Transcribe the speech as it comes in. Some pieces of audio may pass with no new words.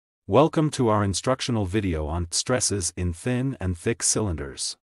Welcome to our instructional video on stresses in thin and thick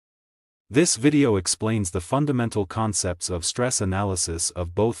cylinders. This video explains the fundamental concepts of stress analysis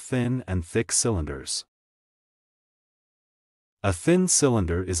of both thin and thick cylinders. A thin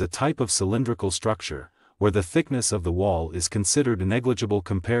cylinder is a type of cylindrical structure, where the thickness of the wall is considered negligible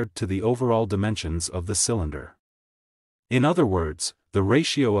compared to the overall dimensions of the cylinder. In other words, the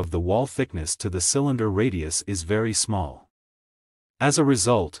ratio of the wall thickness to the cylinder radius is very small. As a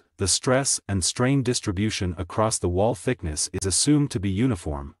result, the stress and strain distribution across the wall thickness is assumed to be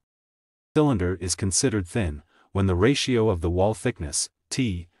uniform. The cylinder is considered thin when the ratio of the wall thickness,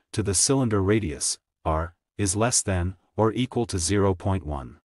 T, to the cylinder radius, R, is less than or equal to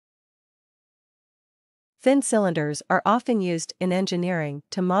 0.1. Thin cylinders are often used in engineering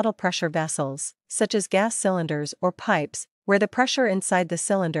to model pressure vessels, such as gas cylinders or pipes, where the pressure inside the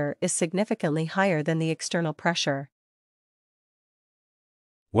cylinder is significantly higher than the external pressure.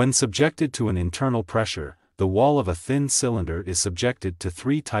 When subjected to an internal pressure, the wall of a thin cylinder is subjected to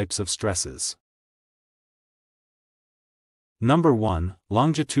three types of stresses. Number 1,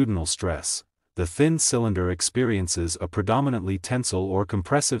 longitudinal stress. The thin cylinder experiences a predominantly tensile or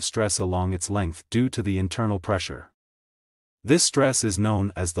compressive stress along its length due to the internal pressure. This stress is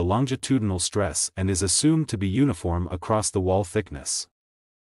known as the longitudinal stress and is assumed to be uniform across the wall thickness.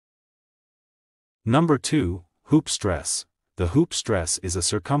 Number 2, hoop stress. The hoop stress is a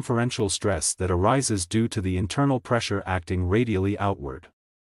circumferential stress that arises due to the internal pressure acting radially outward.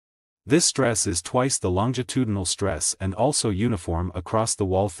 This stress is twice the longitudinal stress and also uniform across the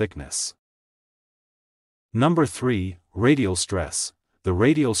wall thickness. Number 3, radial stress. The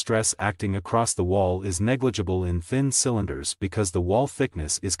radial stress acting across the wall is negligible in thin cylinders because the wall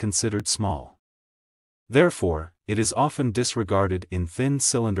thickness is considered small. Therefore, it is often disregarded in thin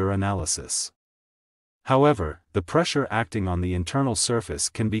cylinder analysis. However, the pressure acting on the internal surface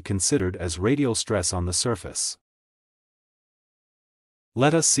can be considered as radial stress on the surface.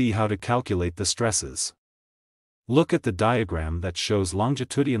 Let us see how to calculate the stresses. Look at the diagram that shows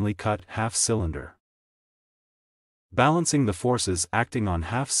longitudinally cut half cylinder. Balancing the forces acting on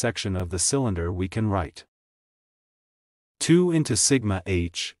half section of the cylinder, we can write 2 into sigma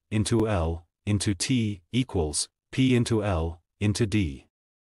h into L into T equals P into L into D.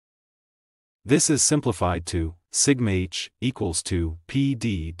 This is simplified to sigma h equals to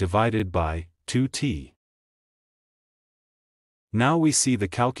PD divided by 2T. Now we see the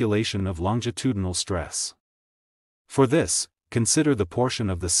calculation of longitudinal stress. For this, consider the portion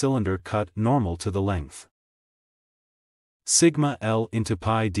of the cylinder cut normal to the length. Sigma L into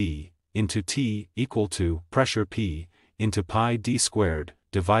pi d into T equal to pressure P into pi d squared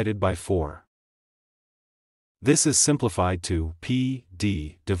divided by 4. This is simplified to P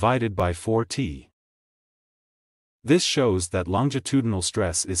d divided by 4T. This shows that longitudinal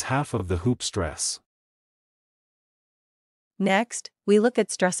stress is half of the hoop stress. Next, we look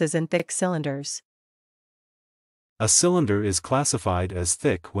at stresses in thick cylinders. A cylinder is classified as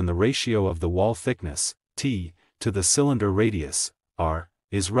thick when the ratio of the wall thickness, T, to the cylinder radius, R,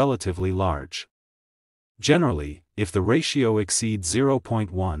 is relatively large. Generally, if the ratio exceeds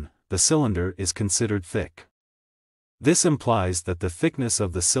 0.1, the cylinder is considered thick. This implies that the thickness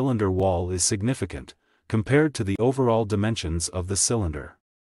of the cylinder wall is significant, compared to the overall dimensions of the cylinder.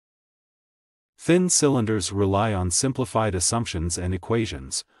 Thin cylinders rely on simplified assumptions and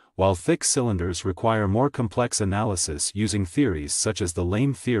equations, while thick cylinders require more complex analysis using theories such as the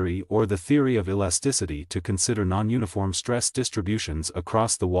Lame theory or the theory of elasticity to consider non-uniform stress distributions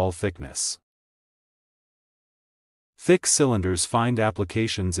across the wall thickness. Thick cylinders find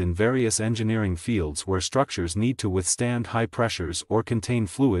applications in various engineering fields where structures need to withstand high pressures or contain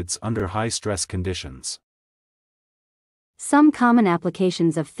fluids under high stress conditions. Some common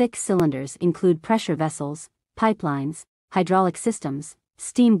applications of thick cylinders include pressure vessels, pipelines, hydraulic systems,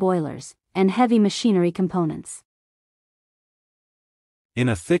 steam boilers, and heavy machinery components. In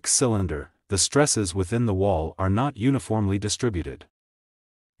a thick cylinder, the stresses within the wall are not uniformly distributed.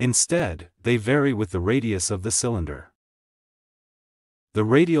 Instead, they vary with the radius of the cylinder. The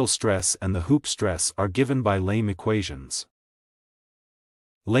radial stress and the hoop stress are given by Lame equations.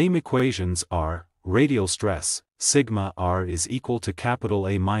 Lame equations are: radial stress, sigma r is equal to capital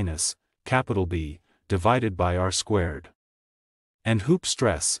A minus capital B divided by r squared. And hoop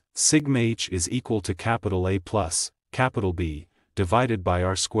stress, sigma h is equal to capital A plus capital B divided by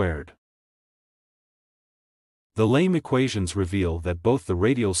r squared. The Lame equations reveal that both the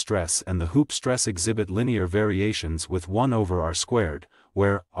radial stress and the hoop stress exhibit linear variations with 1 over r squared,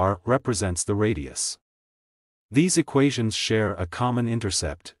 where r represents the radius. These equations share a common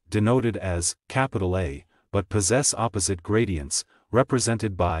intercept, denoted as capital A, but possess opposite gradients,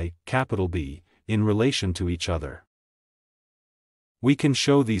 represented by B, in relation to each other. We can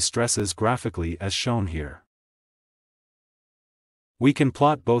show these stresses graphically as shown here. We can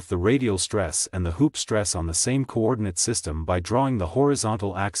plot both the radial stress and the hoop stress on the same coordinate system by drawing the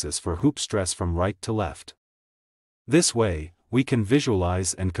horizontal axis for hoop stress from right to left. This way, we can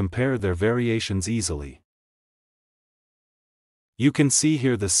visualize and compare their variations easily. You can see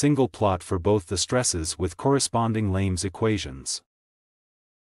here the single plot for both the stresses with corresponding Lame's equations.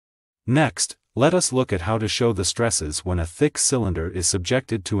 Next, let us look at how to show the stresses when a thick cylinder is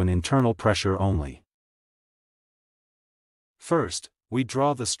subjected to an internal pressure only. First, we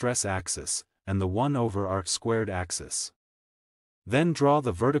draw the stress axis, and the 1/r² axis. Then draw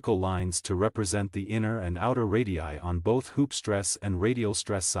the vertical lines to represent the inner and outer radii on both hoop stress and radial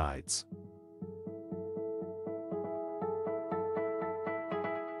stress sides.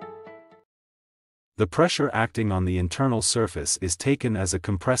 The pressure acting on the internal surface is taken as a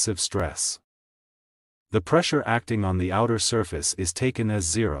compressive stress. The pressure acting on the outer surface is taken as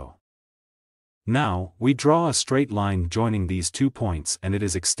 0. Now, we draw a straight line joining these 2 points and it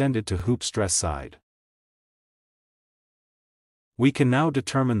is extended to hoop stress side. We can now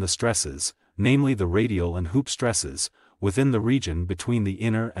determine the stresses, namely the radial and hoop stresses, within the region between the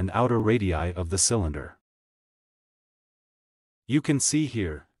inner and outer radii of the cylinder. You can see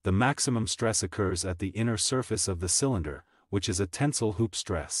here, the maximum stress occurs at the inner surface of the cylinder, which is a tensile hoop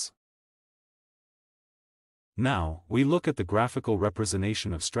stress. Now, we look at the graphical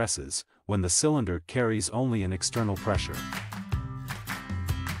representation of stresses, when the cylinder carries only an external pressure.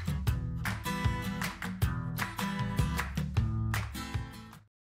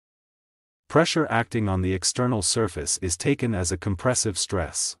 Pressure acting on the external surface is taken as a compressive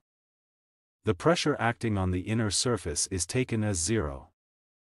stress. The pressure acting on the inner surface is taken as 0.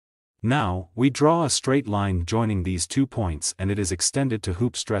 Now, we draw a straight line joining these 2 points and it is extended to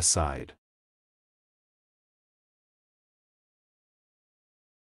hoop stress side.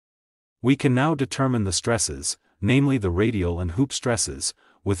 We can now determine the stresses, namely the radial and hoop stresses,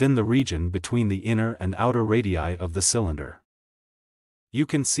 within the region between the inner and outer radii of the cylinder. You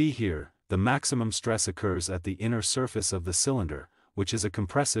can see here, the maximum stress occurs at the inner surface of the cylinder, which is a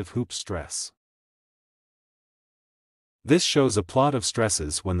compressive hoop stress. This shows a plot of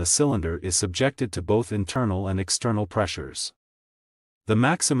stresses when the cylinder is subjected to both internal and external pressures. The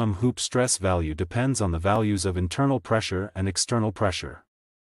maximum hoop stress value depends on the values of internal pressure and external pressure.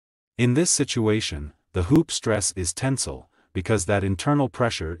 In this situation, the hoop stress is tensile, because that internal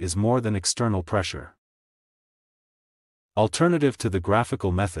pressure is more than external pressure. Alternative to the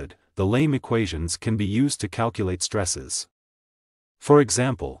graphical method, the Lame equations can be used to calculate stresses. For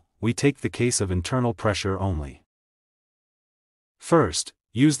example, we take the case of internal pressure only. First,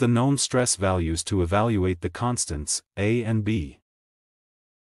 use the known stress values to evaluate the constants, A and B.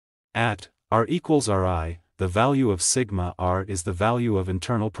 At R equals Ri, the value of sigma r is the value of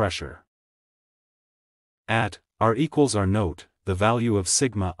internal pressure. At R equals R note, the value of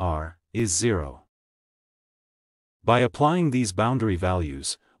sigma r is 0. By applying these boundary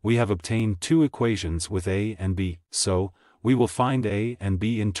values, we have obtained 2 equations with A and B, so, we will find A and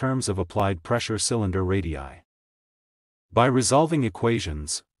B in terms of applied pressure cylinder radii. By resolving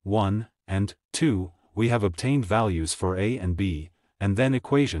equations 1 and 2, we have obtained values for A and B, and then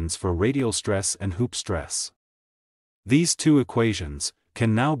equations for radial stress and hoop stress. These 2 equations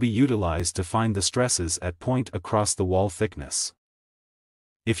can now be utilized to find the stresses at point across the wall thickness.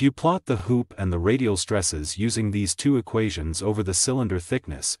 If you plot the hoop and the radial stresses using these 2 equations over the cylinder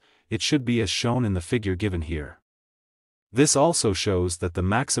thickness, it should be as shown in the figure given here. This also shows that the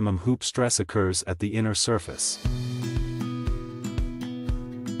maximum hoop stress occurs at the inner surface.